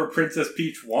whatever Princess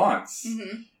Peach wants.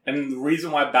 Mm-hmm. And the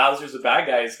reason why Bowser's a bad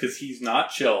guy is because he's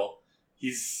not chill.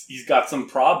 He's got some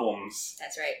problems.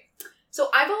 That's right. So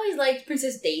I've always liked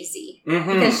Princess Daisy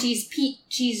Mm-hmm. because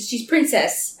she's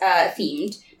princess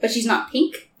themed, but she's not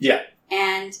pink. Yeah.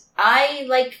 And I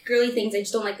like girly things. I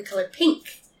just don't like the color pink.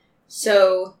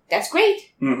 So that's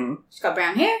great. Mm-hmm. She's got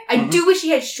brown hair. I do wish she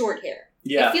had short hair.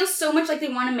 Yeah. It feels so much like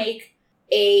they want to make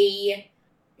a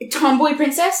tomboy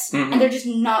princess, and they're just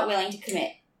not willing to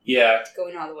commit. Yeah. To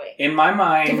going all the way. In my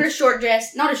mind... Give her a short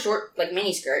dress. Not a short, like,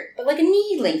 mini skirt, but like a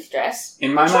knee-length dress.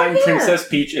 In my mind, hair. Princess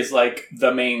Peach is like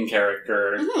the main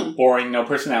character. Mm-hmm. Boring, no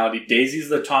personality. Daisy's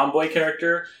the tomboy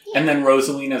character. Yeah. And then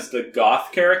Rosalina's the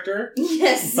goth character.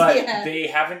 Yes, But they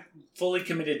haven't fully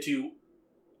committed to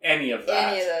any of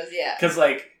that. Any of those, yeah. Because,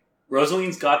 like,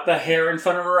 Rosaline's got the hair in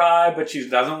front of her eye, but she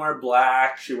doesn't wear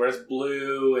black. She wears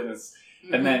blue, and it's...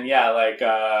 Mm-hmm. And then, yeah, like,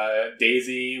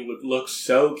 Daisy would look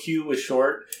so cute with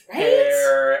short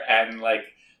hair and, like,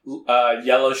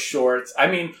 yellow shorts. I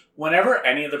mean, whenever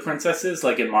any of the princesses,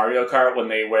 like in Mario Kart, when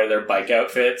they wear their bike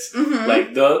outfits,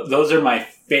 like, those are my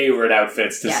favorite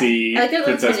outfits to see. I like their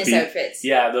Princess Peach Peach outfits.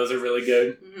 Yeah, those are really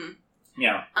good. Mm-hmm.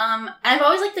 Yeah. I've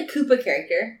always liked the Koopa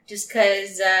character, just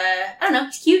because, I don't know,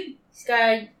 it's cute. He's got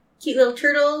a cute little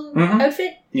turtle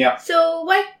outfit. Yeah. So,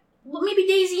 maybe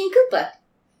Daisy and Koopa?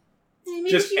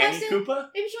 Maybe just any Koopa?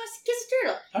 Maybe she wants to kiss a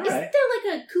turtle. All Isn't right.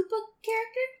 there like a Koopa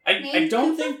character? I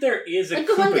don't think there is a like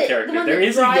Koopa character. There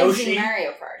is a Yoshi. In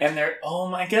Mario Kart. And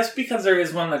I guess because there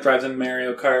is one that drives in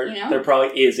Mario Kart, You know? there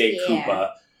probably is a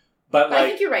Koopa. But like, I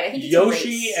think you're right. I think it's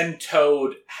Yoshi and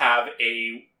Toad have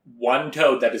one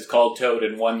Toad that is called Toad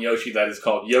and one Yoshi that is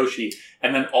called Yoshi.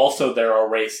 And then also there are a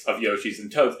race of Yoshis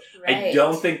and Toads. Right. I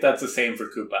don't think that's the same for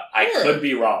Koopa. I could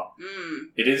be wrong.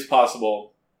 It is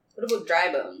possible. What about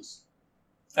Dry Bones?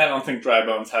 I don't think Dry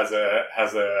Bones has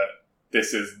a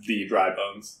this is the Dry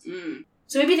Bones.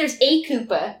 So maybe there's a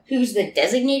Koopa who's the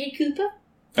designated Koopa.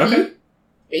 Okay.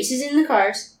 He races in the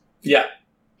cars. Yeah.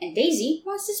 And Daisy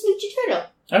wants to smooch a turtle.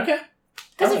 Okay.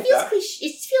 Because it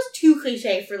feels too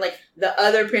cliche for like the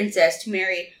other princess to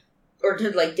marry or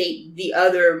to like date the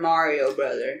other Mario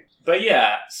brother. But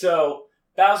yeah, so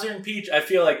Bowser and Peach, I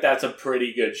feel like that's a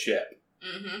pretty good ship.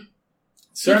 Mm-hmm.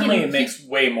 Certainly it makes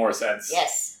way more sense.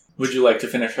 Yes. Would you like to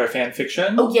finish our fan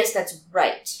fiction? Oh, yes, that's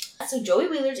right. So Joey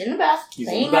Wheeler's in the bath,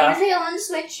 playing Undertale on the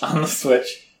Switch. On the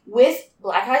Switch. With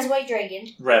Black Eyes, White Dragon.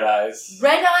 Red Eyes.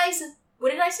 Red Eyes,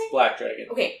 what did I say? Black Dragon.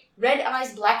 Okay, Red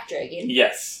Eyes, Black Dragon.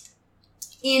 Yes.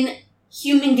 In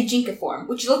human Gajinka form,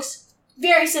 which looks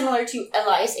very similar to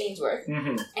Elias Ainsworth.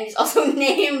 Mm-hmm. And is also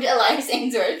named Elias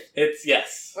Ainsworth.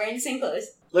 Yes. Wearing the same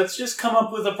clothes. Let's just come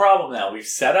up with a problem now. We've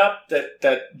set up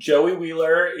that Joey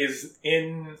Wheeler is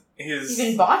in his... He's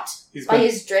been bought by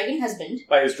his dragon husband.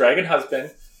 By his dragon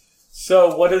husband.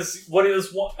 So what does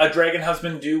a dragon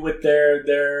husband do with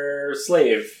their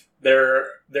slave,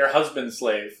 their husband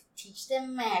slave? Teach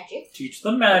them magic. Teach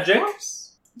them magic. Of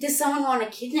course. Does someone want to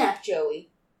kidnap Joey?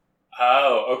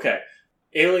 Oh, okay.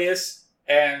 Alias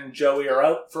and Joey are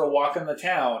out for a walk in the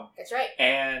town. That's right.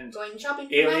 And going shopping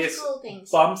for Alias magical things.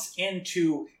 Bumps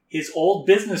into his old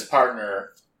business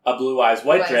partner, a Blue Eyes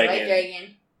White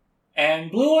Dragon. And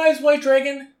Blue Eyes White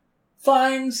Dragon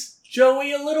finds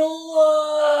Joey a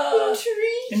little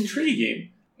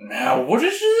intriguing. Now, what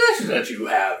is this that you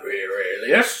have here,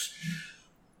 Alias?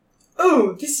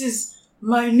 Oh, this is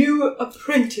my new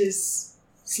apprentice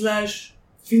 /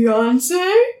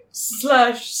 fiance /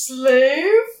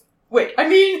 slave. Wait, I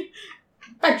mean,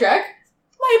 backtrack.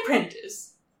 My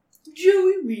apprentice,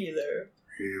 Joey Wheeler.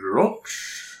 He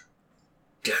looks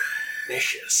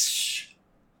delicious.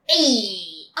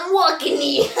 Hey, I'm walking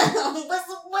here.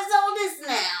 What's all this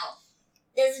now?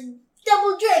 There's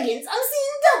double dragons. I'm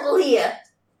seeing double here.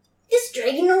 This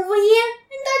dragon over here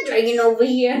and that dragon over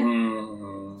here.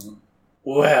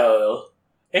 Well,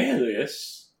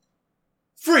 Alias,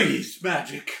 freeze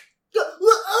magic.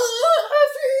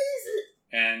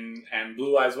 And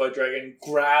Blue Eyes White Dragon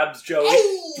grabs Joey,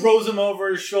 throws him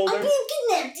over his shoulder. I'm being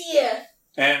kidnapped here.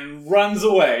 And runs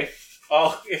away.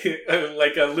 All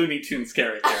like a Looney Tunes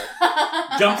character.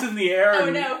 Jumps in the air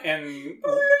and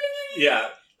yeah.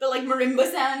 The like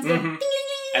marimba sounds. Mm-hmm.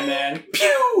 And then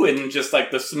pew! And just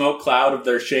like the smoke cloud of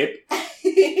their shape.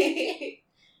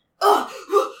 Oh,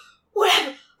 what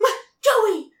happened?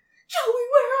 Joey,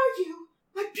 where are you?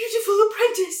 My beautiful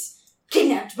apprentice.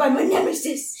 Kidnapped by my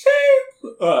nemesis.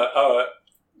 I'm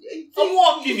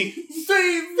walking.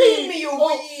 Save me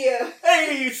over here.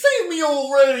 Hey, save me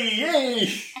already.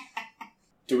 Hey.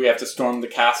 Do we have to storm the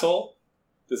castle?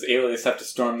 Does Alias have to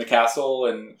storm the castle?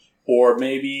 Or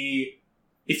maybe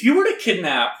if you were to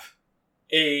kidnap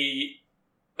a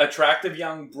attractive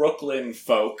young Brooklyn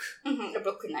folk, a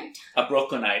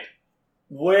Brooklynite,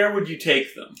 where would you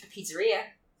take them? A pizzeria.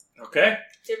 Okay.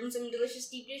 Serve them some delicious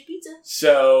deep dish pizza.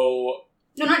 So...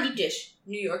 No, not deep dish.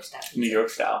 New York style pizza. New York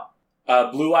style.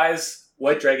 Blue Eyes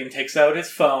White Dragon takes out his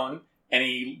phone, and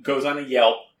he goes on a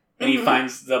Yelp, and he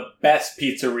finds the best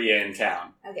pizzeria in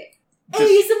town. Okay. Hey,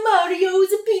 it's a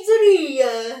Mario's a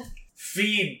pizzeria.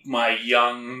 Feed my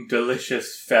young,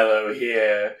 delicious fellow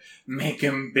here. Make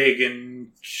him big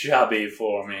and chubby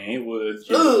for me, would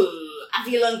you? Ooh, I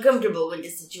feel uncomfortable with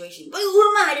this situation. But who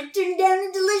am I to turn down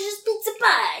a delicious pizza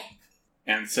pie?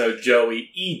 And so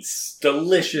Joey eats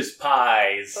delicious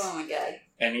pies. Oh my god.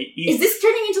 And he eats... Is this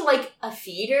turning into like a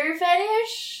feeder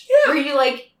fetish? Yeah. Where you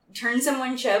like turn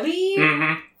someone chubby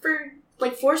for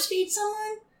like force feed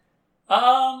someone?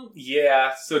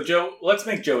 Yeah. So let's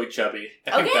make Joey chubby.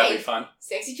 I think that'd be fun.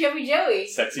 Sexy chubby Joey.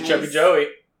 Sexy chubby Joey.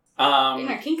 Getting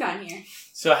our kink on here.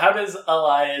 So how does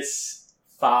Elias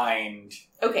find...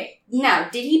 Okay, now,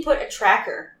 did he put a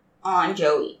tracker on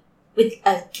Joey with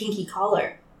a kinky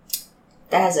collar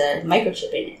that has a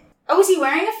microchip in it? Oh, is he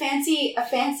wearing a fancy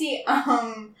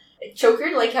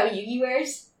choker like how Yugi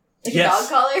wears? Like a dog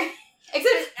collar?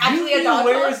 Except it's actually a dog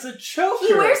collar. He wears a choker.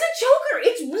 He wears a choker.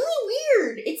 It's really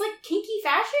weird. It's like kinky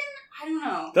fashion. I don't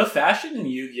know. The fashion in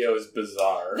Yu-Gi-Oh! Is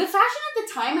bizarre. The fashion at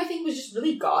the time, I think, was just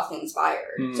really goth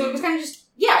inspired. So it was kind of just,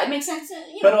 it makes sense.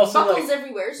 But also, buckles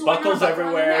everywhere. So buckles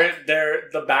everywhere.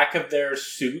 The back of their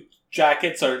suit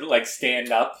jackets are like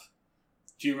stand up.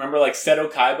 Do you remember like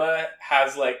Seto Kaiba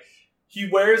has like he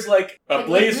wears like a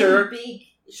blazer? Like really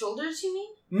big shoulders, you mean?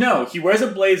 No, he wears a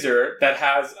blazer that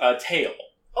has a tail.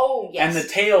 Oh yes. And the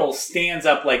tail stands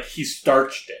up like he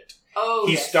starched it. Oh,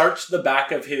 he starched the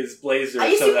back of his blazer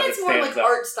I so that it's it more stands like up.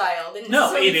 art style than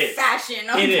no, it is fashion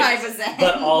on Kaiba's end.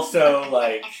 But also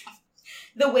like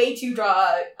the way to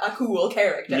draw a cool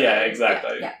character. Yeah,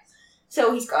 exactly. Yeah.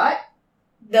 So he's got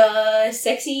the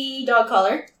sexy dog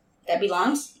collar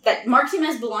that marks him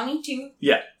as belonging to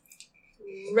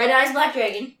Red Eyes Black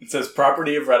Dragon. It says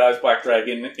property of Red Eyes Black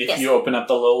Dragon if you open up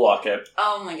the little locket.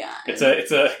 Oh my god. It's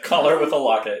a collar with a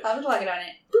locket. I'll have a locket on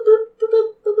it. Boop, boop, boop,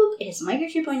 boop, boop, boop. It has a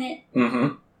microchip on it.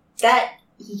 That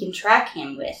he can track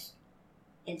him with.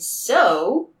 And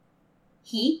so,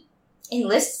 he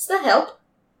enlists the help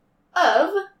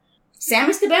of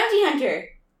Samus the Bounty Hunter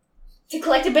to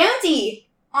collect a bounty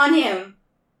on him.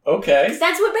 Okay. Because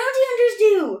that's what bounty hunters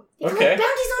do. They collect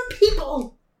bounties on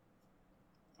people.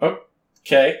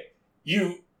 Okay.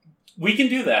 We can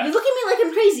do that. You look at me like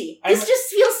I'm crazy. This just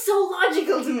feels so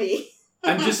logical to me.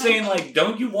 I'm just saying, like,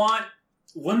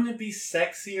 wouldn't it be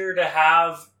sexier to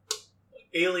have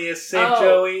Alias save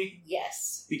Joey?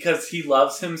 Yes. Because he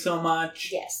loves him so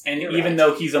much? Yes. And even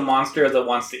though he's a monster that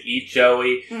wants to eat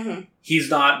Joey, he's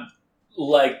not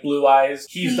like Blue Eyes,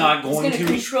 he's not going to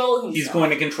control himself. He's going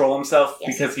to control himself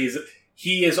because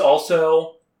he is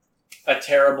also a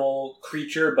terrible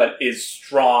creature, but is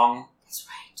strong. That's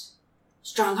right.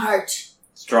 Strong heart.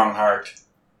 Strong heart.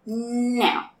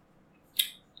 Now,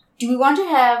 do we want to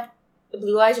have a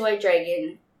Blue Eyes White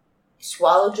Dragon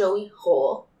swallow Joey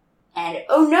whole? And,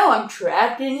 oh no, I'm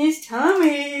trapped in his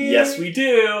tummy. Yes, we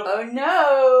do. Oh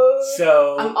no.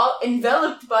 So I'm all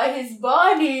enveloped by his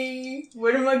body.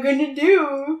 What am I gonna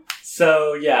do?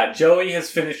 So, yeah, Joey has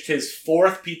finished his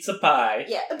 4th pizza pie.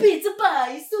 Yeah, a pizza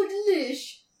pie. It's so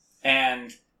delish.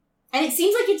 And it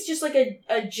seems like it's just like a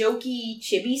jokey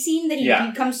chibi scene that he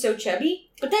becomes so chubby.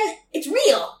 But then it's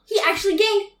real. He actually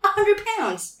gained 100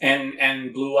 pounds.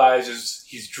 And Blue Eyes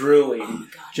he's drooling. Oh my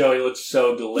god. Joey looks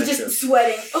so delicious. He's just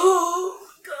sweating. Oh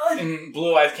god. And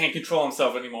Blue Eyes can't control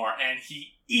himself anymore, and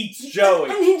he eats Joey.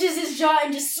 Unhinges his jaw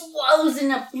and just swallows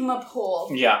him up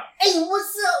whole. Yeah. Hey,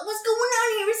 what's up? What's going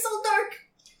on here? It's so dark.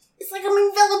 It's like I'm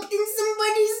enveloped in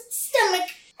somebody's stomach.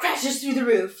 Crashes through the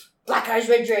roof. Black Eyes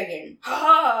Red Dragon.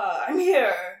 Ha! I'm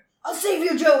here. I'll save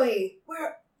you, Joey.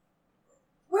 Where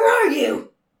are you?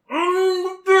 In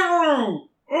the barrel!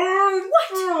 What? I'm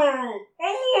walking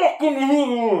here! In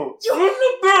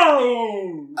the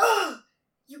barrel! Oh,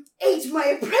 you ate my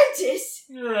apprentice!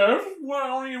 Yes,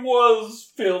 well, he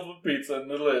was filled with pizza and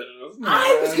delicious.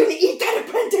 I was gonna eat that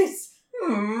apprentice!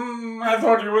 I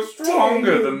thought you were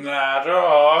stronger than that.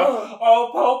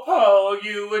 Oh, Po,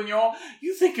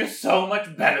 you think you're so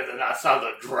much better than us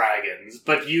other dragons,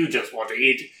 but you just want to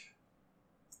eat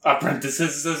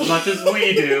apprentices as much as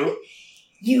we do.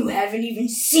 You haven't even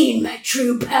seen my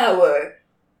true power.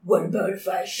 What about if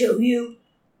I show you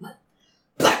my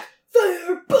black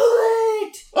fire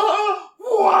bullet?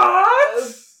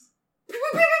 What?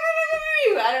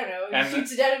 I don't know. He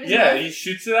shoots it out of his mouth. Yeah, he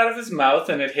shoots it out of his mouth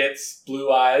and it hits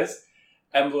Blue Eyes.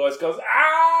 And Blue Eyes goes,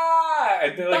 ah!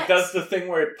 And then does the thing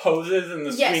where it poses and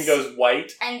the screen goes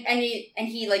white. And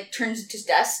he like turns to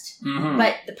dust. Mm-hmm.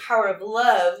 But the power of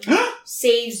love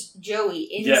saves Joey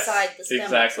inside the stomach.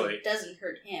 Exactly. So it doesn't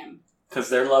hurt him. Because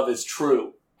their love is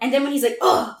true. And then when he's like,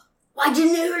 oh, why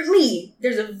didn't it hurt me?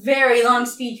 There's a very long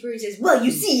speech where he says, well,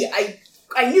 you see,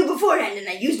 I knew beforehand and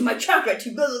I used my chakra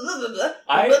to blah, blah, blah, blah,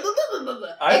 blah, blah,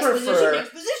 blah.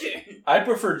 Exposition. I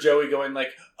prefer Joey going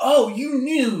like, oh, you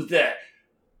knew that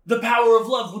the power of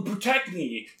love would protect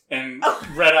me. And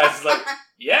Red Eyes is like,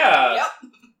 yeah. Yep.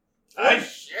 I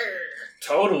sure.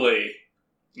 Totally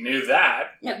knew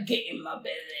that. Now get in my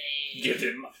belly. Get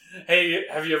in my... Hey,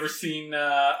 have you ever seen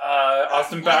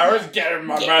Austin Powers? Get in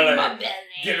my belly.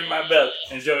 Get in my belly.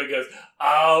 And Joey goes,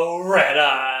 oh, Red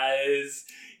Eyes,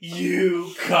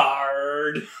 you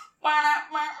card.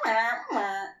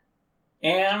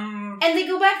 And they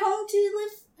go back home to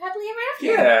live happily ever after.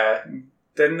 Yeah.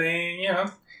 Then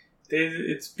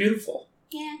it's beautiful.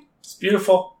 Yeah. It's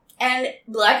beautiful. And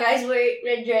Black Eyes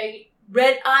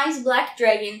Red Eyes Black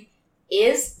Dragon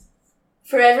is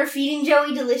forever feeding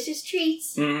Joey delicious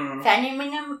treats, fattening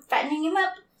him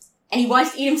up, and he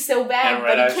wants to eat him so bad,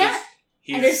 but he can't.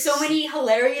 And there's so many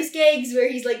hilarious gags where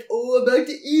he's like, "Oh, about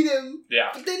to eat him,"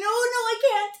 but then, "Oh no, I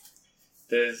can't."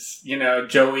 There's,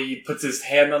 Joey puts his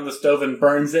hand on the stove and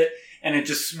burns it, and it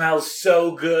just smells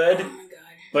so good. Oh my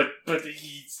god! But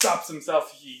he stops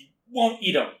himself. He won't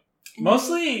eat him.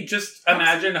 Mostly, just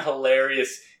imagine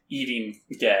hilarious eating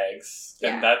gags,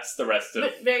 and that's the rest of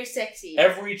it. But very sexy.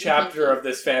 Every chapter of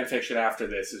this fanfiction after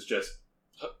this is just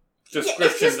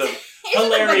descriptions of it's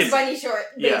hilarious. It's a Bugs Bunny short,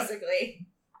 basically. Yeah.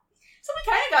 So we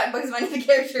kind of got Bugs Bunny the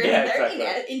character in there,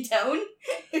 exactly. in tone.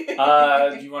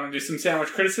 Do you want to do some sandwich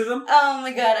criticism? Oh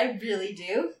my god, I really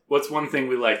do. What's one thing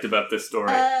we liked about this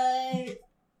story?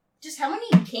 Just how many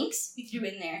kinks we threw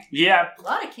in there. Yeah. A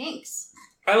lot of kinks.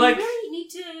 You really need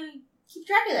to keep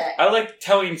track of that. I like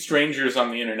telling strangers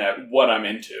on the internet what I'm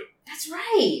into. That's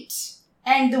right.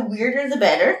 And the weirder the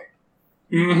better.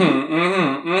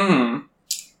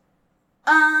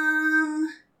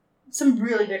 Some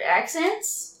really good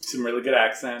accents.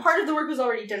 Part of the work was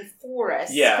already done for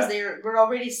us. Yeah. Because there were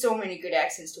already so many good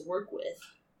accents to work with.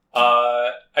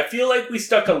 I feel like we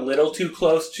stuck a little too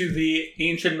close to the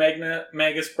Ancient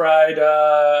Magus Bride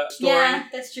story. Yeah,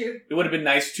 that's true. It would have been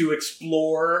nice to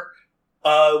explore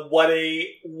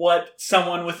what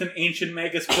someone with an Ancient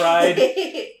Magus Bride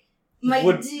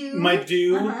might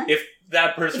do if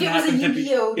that person happened to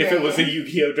be if it was a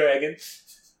Yu-Gi-Oh dragon.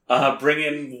 Bring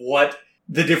in what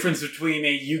the difference between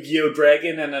a Yu-Gi-Oh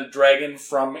dragon and a dragon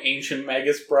from Ancient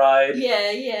Magus Bride.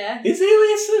 Yeah. Is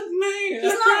Alias a dragon?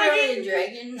 He's not really a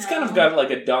dragon. No. He's kind of got like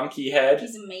a donkey head.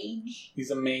 He's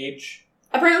a mage.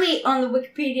 Apparently, on the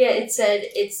Wikipedia, it said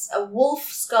it's a wolf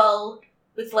skull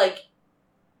with like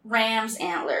ram's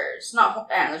antlers.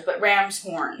 Not antlers, but ram's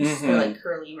horns. Mm-hmm. They're like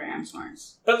curly ram's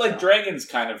horns. But like dragons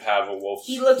kind of have a wolf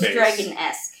He looks face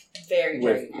dragon-esque. Very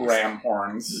with dragon-esque. ram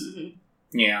horns. Mm-hmm.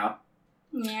 Yeah.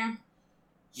 Yeah.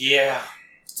 Yeah.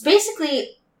 It's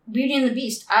basically Beauty and the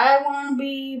Beast. I want to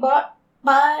be bought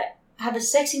by... Have a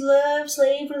sexy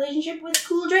love-slave relationship with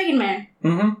cool dragon man.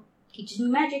 Mm-hmm. Teaches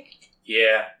me magic.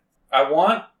 Yeah. I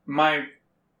want my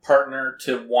partner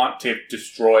to want to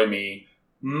destroy me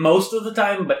most of the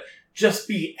time, but just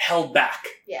be held back.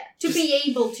 Yeah. To be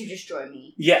able to destroy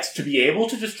me. Yes, to be able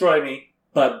to destroy me,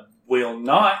 but will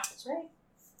not. That's right.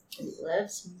 He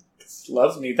loves me.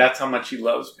 Loves me. That's how much he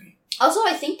loves me. Also,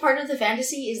 I think part of the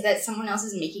fantasy is that someone else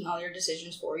is making all your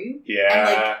decisions for you. Yeah. And,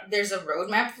 like, there's a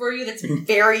roadmap for you that's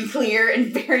very clear and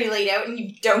very laid out, and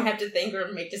you don't have to think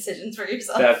or make decisions for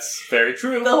yourself. That's very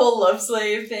true. The whole love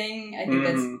slave thing, I think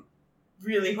that's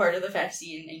really part of the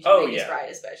fantasy in Ancient Vegas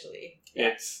Bride, especially. Yeah.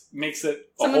 It makes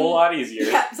it a whole lot easier.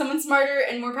 Yeah, someone smarter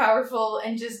and more powerful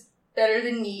and just better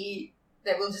than me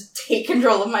that will just take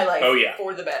control of my life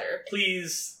for the better.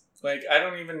 Please, like, I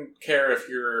don't even care if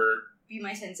you're... Be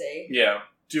my sensei. Yeah,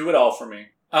 do it all for me.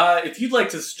 If you'd like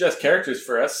to suggest characters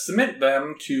for us, submit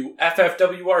them to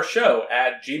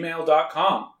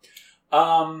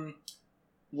ffwrshow@gmail.com.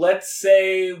 Let's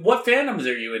say, what fandoms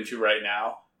are you into right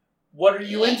now? What are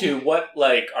you into? What,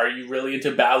 like, are you really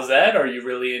into Bowsette? Are you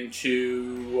really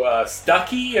into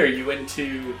Stucky? Are you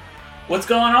into... What's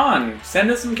going on? Send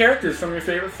us some characters from your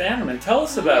favorite fandom and tell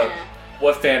us about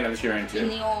what fandoms you're into. In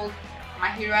the old My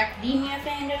Hero Academia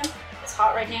fandom. It's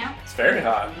hot right now. It's very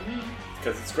hot.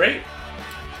 Because it's great.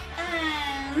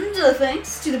 And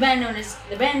thanks to the band known as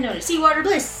Seawater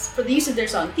Bliss for the use of their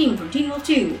song theme from Teen Wolf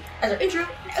 2 as our intro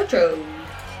and outro.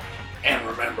 And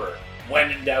remember, when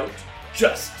in doubt,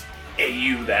 just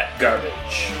AU that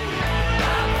garbage.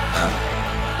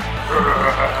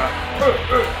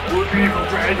 We're evil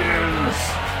dragons!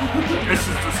 This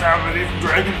is the sound of evil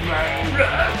dragons, man!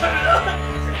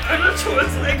 Arnold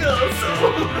Schwarzenegger also!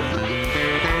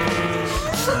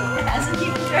 As an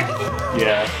evil dragon?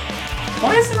 Yeah.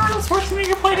 Why hasn't Arnold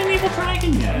Schwarzenegger played an evil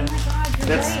dragon yet? Oh my god,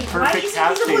 that's right. perfect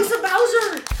casting. Why is he the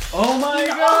Bowser? Oh my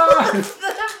god! god!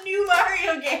 The new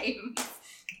Mario game!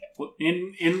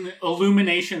 In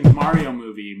Illumination's Mario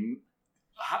movie...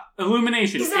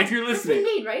 Illumination, if you're listening...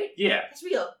 That's been made, right? Yeah. That's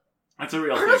real. That's a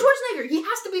real Arnold thing. Schwarzenegger, he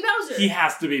has to be Bowser. He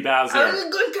has to be Bowser. I'm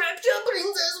going to capture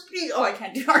Princess Peach. Oh, I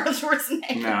can't do Arnold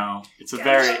Schwarzenegger. No, it's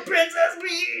Princess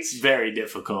Peach. It's very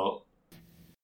difficult.